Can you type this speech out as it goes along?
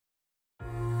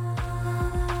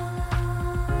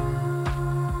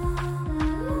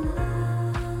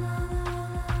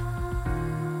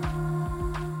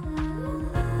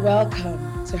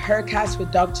Welcome to Hercast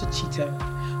with Dr. Cheeto,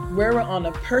 where we're on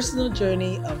a personal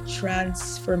journey of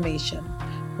transformation,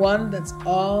 one that's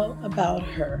all about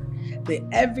her, the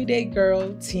everyday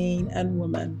girl, teen, and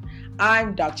woman.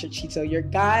 I'm Dr. Cheeto, your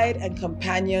guide and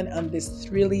companion on this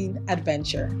thrilling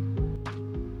adventure.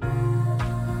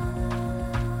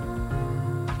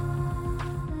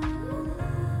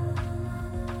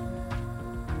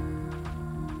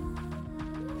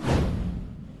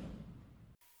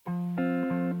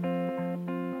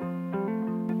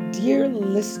 Dear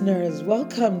listeners,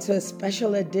 welcome to a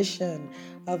special edition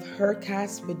of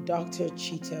Hercast with Dr.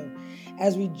 Cheeto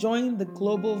as we join the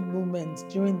global movement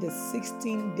during the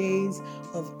 16 days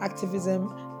of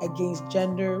activism against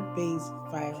gender-based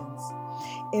violence.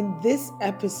 In this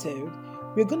episode,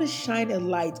 we're going to shine a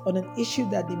light on an issue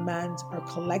that demands our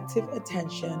collective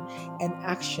attention and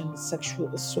action: sexual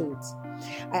assault.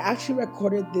 I actually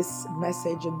recorded this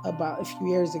message about a few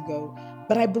years ago,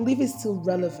 but I believe it's still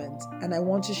relevant and I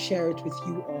want to share it with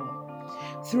you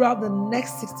all. Throughout the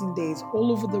next 16 days,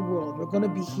 all over the world, we're going to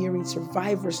be hearing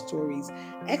survivor stories,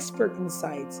 expert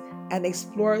insights, and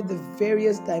explore the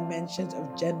various dimensions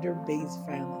of gender-based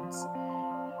violence.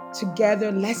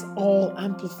 Together, let's all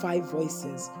amplify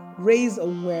voices, raise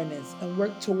awareness, and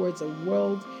work towards a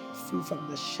world free from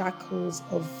the shackles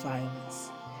of violence.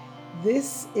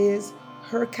 This is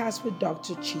Hercast with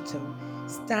Dr. Cheeto,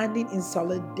 standing in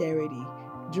solidarity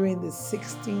during the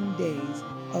 16 days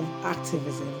of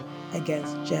activism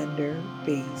against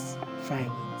gender-based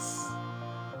violence.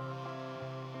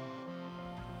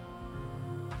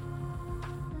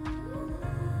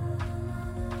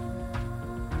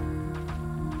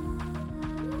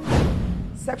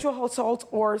 Sexual assault,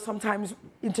 or sometimes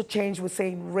interchanged with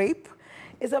saying rape,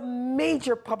 is a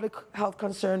major public health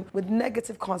concern with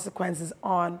negative consequences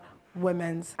on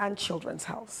women's and children's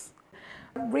health.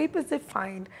 Rape is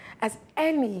defined as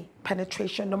any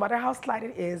penetration, no matter how slight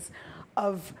it is,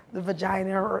 of the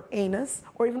vagina or anus,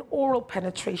 or even oral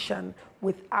penetration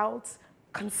without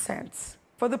consent.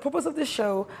 For the purpose of this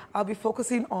show, I'll be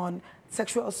focusing on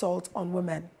sexual assault on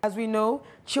women. As we know,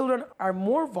 children are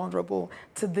more vulnerable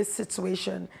to this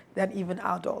situation than even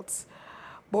adults.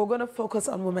 But we're going to focus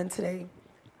on women today.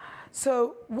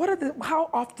 So what is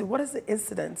the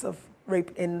incidence of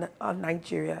rape in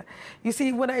Nigeria? You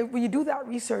see, when you do that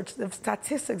research, the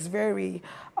statistics vary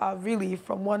really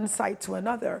from one site to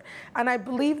another. And I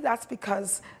believe that's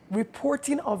because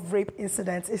reporting of rape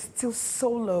incidents is still so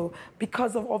low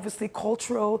because of obviously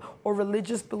cultural or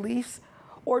religious beliefs,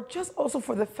 or just also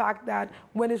for the fact that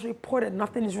when it's reported,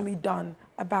 nothing is really done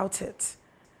about it.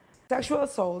 Sexual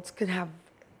assault can have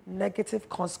negative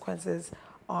consequences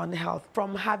on health,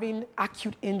 from having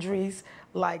acute injuries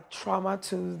like trauma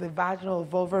to the vaginal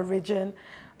vulvar region.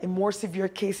 In more severe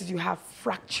cases, you have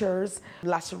fractures,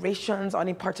 lacerations on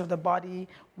any parts of the body,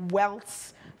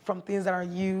 welts from things that are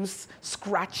used,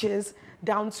 scratches,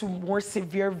 down to more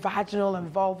severe vaginal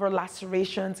and vulvar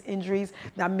lacerations, injuries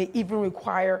that may even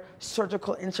require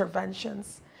surgical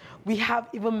interventions. We have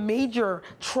even major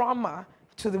trauma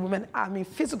to the women,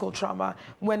 physical trauma,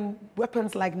 when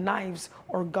weapons like knives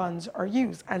or guns are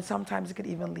used, and sometimes it could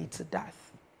even lead to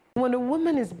death. When a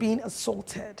woman is being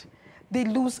assaulted, they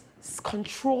lose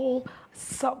control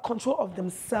of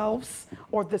themselves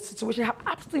or the situation, have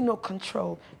absolutely no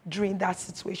control during that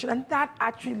situation, and that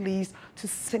actually leads to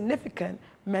significant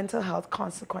mental health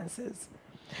consequences.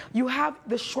 You have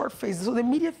the short phase. So the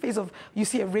immediate phase of, you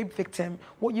see a rape victim,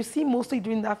 what you see mostly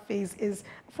during that phase is,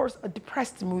 first, a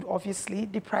depressed mood, obviously,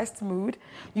 depressed mood.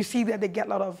 You see that they get a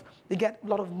lot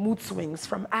of mood swings,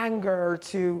 from anger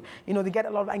to, they get a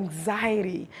lot of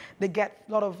anxiety. They get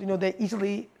a lot of, they're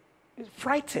easily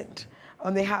frightened.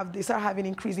 And they start having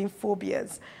increasing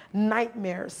phobias,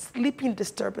 nightmares, sleeping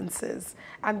disturbances.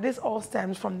 And this all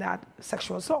stems from that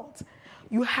sexual assault.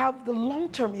 You have the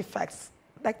long-term effects,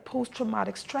 like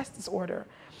post-traumatic stress disorder,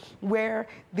 where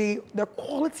their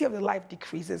quality of their life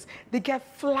decreases. They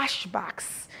get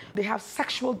flashbacks. They have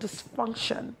sexual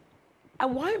dysfunction.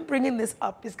 And why I'm bringing this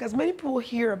up is because many people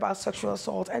hear about sexual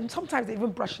assault and sometimes they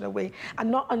even brush it away and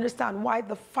not understand why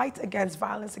the fight against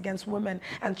violence against women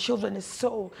and children is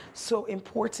so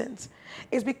important.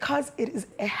 It's because it is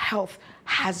a health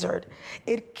hazard.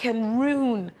 It can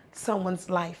ruin someone's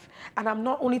life. And I'm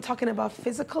not only talking about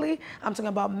physically, I'm talking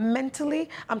about mentally,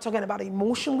 I'm talking about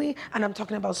emotionally, and I'm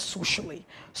talking about socially.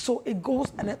 So it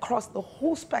goes and across the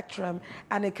whole spectrum,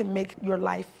 and it can make your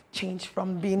life change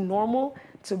from being normal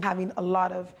to having a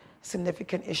lot of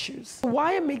significant issues.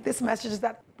 Why I make this message is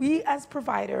that we as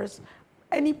providers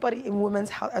anybody in women's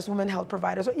health, as women health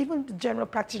providers, or even the general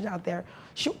practitioner out there,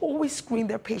 should always screen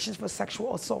their patients for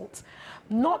sexual assault.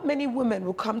 Not many women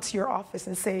will come to your office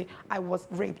and say, I was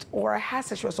raped or I had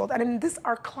sexual assault. And in this,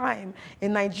 our climb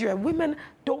in Nigeria, women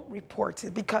don't report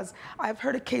it, because I've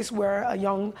heard a case where a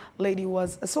young lady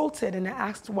was assaulted and I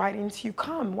asked, why didn't you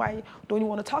come? Why don't you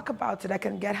want to talk about it? I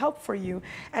can get help for you.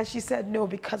 And she said, no,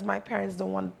 because my parents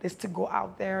don't want this to go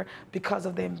out there because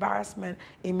of the embarrassment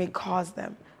it may cause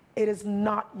them. It is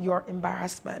not your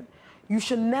embarrassment. You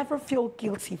should never feel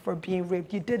guilty for being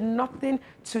raped. You did nothing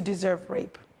to deserve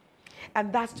rape.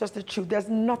 And that's just the truth. There's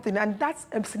nothing. And that's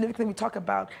a significant thing we talk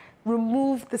about.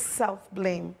 Remove the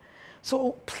self-blame.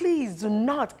 So please do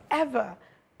not ever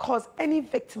cause any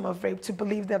victim of rape to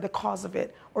believe they're the cause of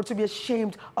it or to be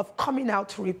ashamed of coming out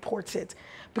to report it.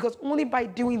 Because only by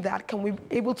doing that can we be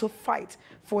able to fight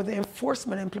for the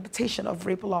enforcement and implementation of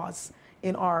rape laws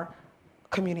in our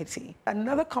community.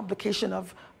 Another complication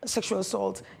of sexual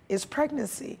assault is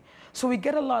pregnancy. So we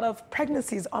get a lot of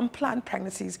pregnancies, unplanned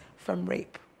pregnancies, from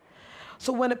rape.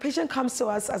 So when a patient comes to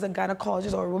us as a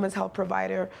gynecologist or a women's health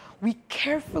provider, we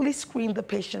carefully screen the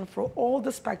patient for all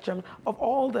the spectrum of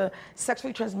all the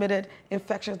sexually transmitted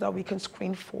infections that we can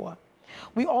screen for.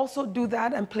 We also do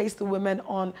that and place the women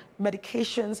on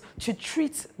medications to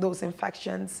treat those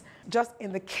infections, just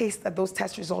in the case that those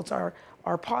test results are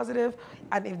positive,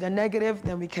 and if they're negative,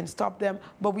 then we can stop them.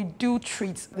 But we do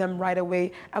treat them right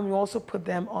away, and we also put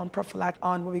them on prophylactic,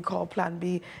 on what we call Plan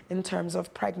B, in terms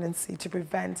of pregnancy, to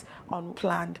prevent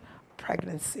unplanned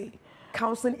pregnancy.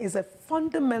 Counseling is a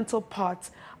fundamental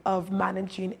part of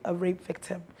managing a rape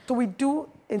victim. So we do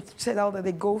insist that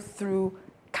they go through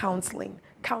counseling.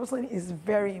 Counseling is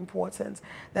very important,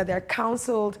 that they're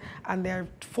counseled and they're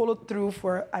followed through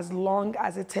for as long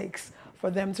as it takes for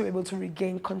them to be able to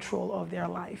regain control of their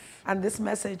life. And this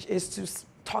message is to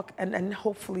talk and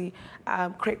hopefully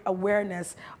create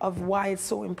awareness of why it's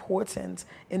so important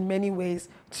in many ways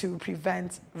to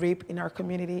prevent rape in our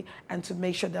community and to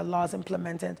make sure that laws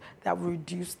implemented that will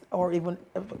reduce or even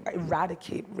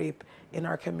eradicate rape in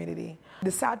our community.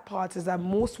 The sad part is that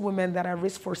most women that are at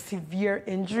risk for severe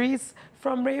injuries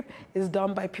from rape is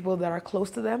done by people that are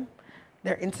close to them,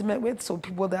 they're intimate with, so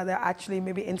people that they're actually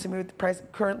maybe intimate with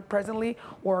presently,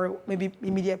 or maybe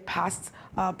immediate past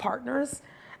partners,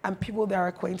 and people that are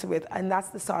acquainted with. And that's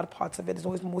the sad part of it. It's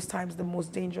always most times the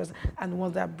most dangerous and the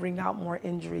ones that bring out more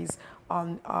injuries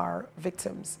on our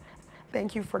victims.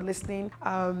 Thank you for listening.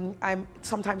 I'm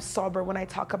sometimes sober when I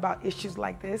talk about issues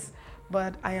like this,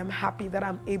 but I am happy that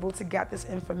I'm able to get this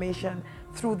information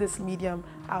through this medium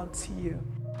out to you.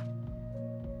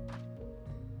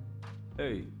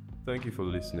 Hey, thank you for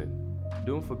listening.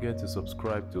 Don't forget to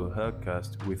subscribe to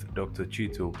Healthcast with Dr.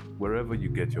 Chito wherever you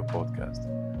get your podcast.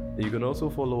 And you can also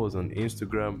follow us on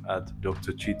Instagram at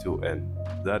Dr. Chito N.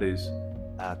 That is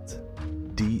at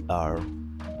DRCHITON.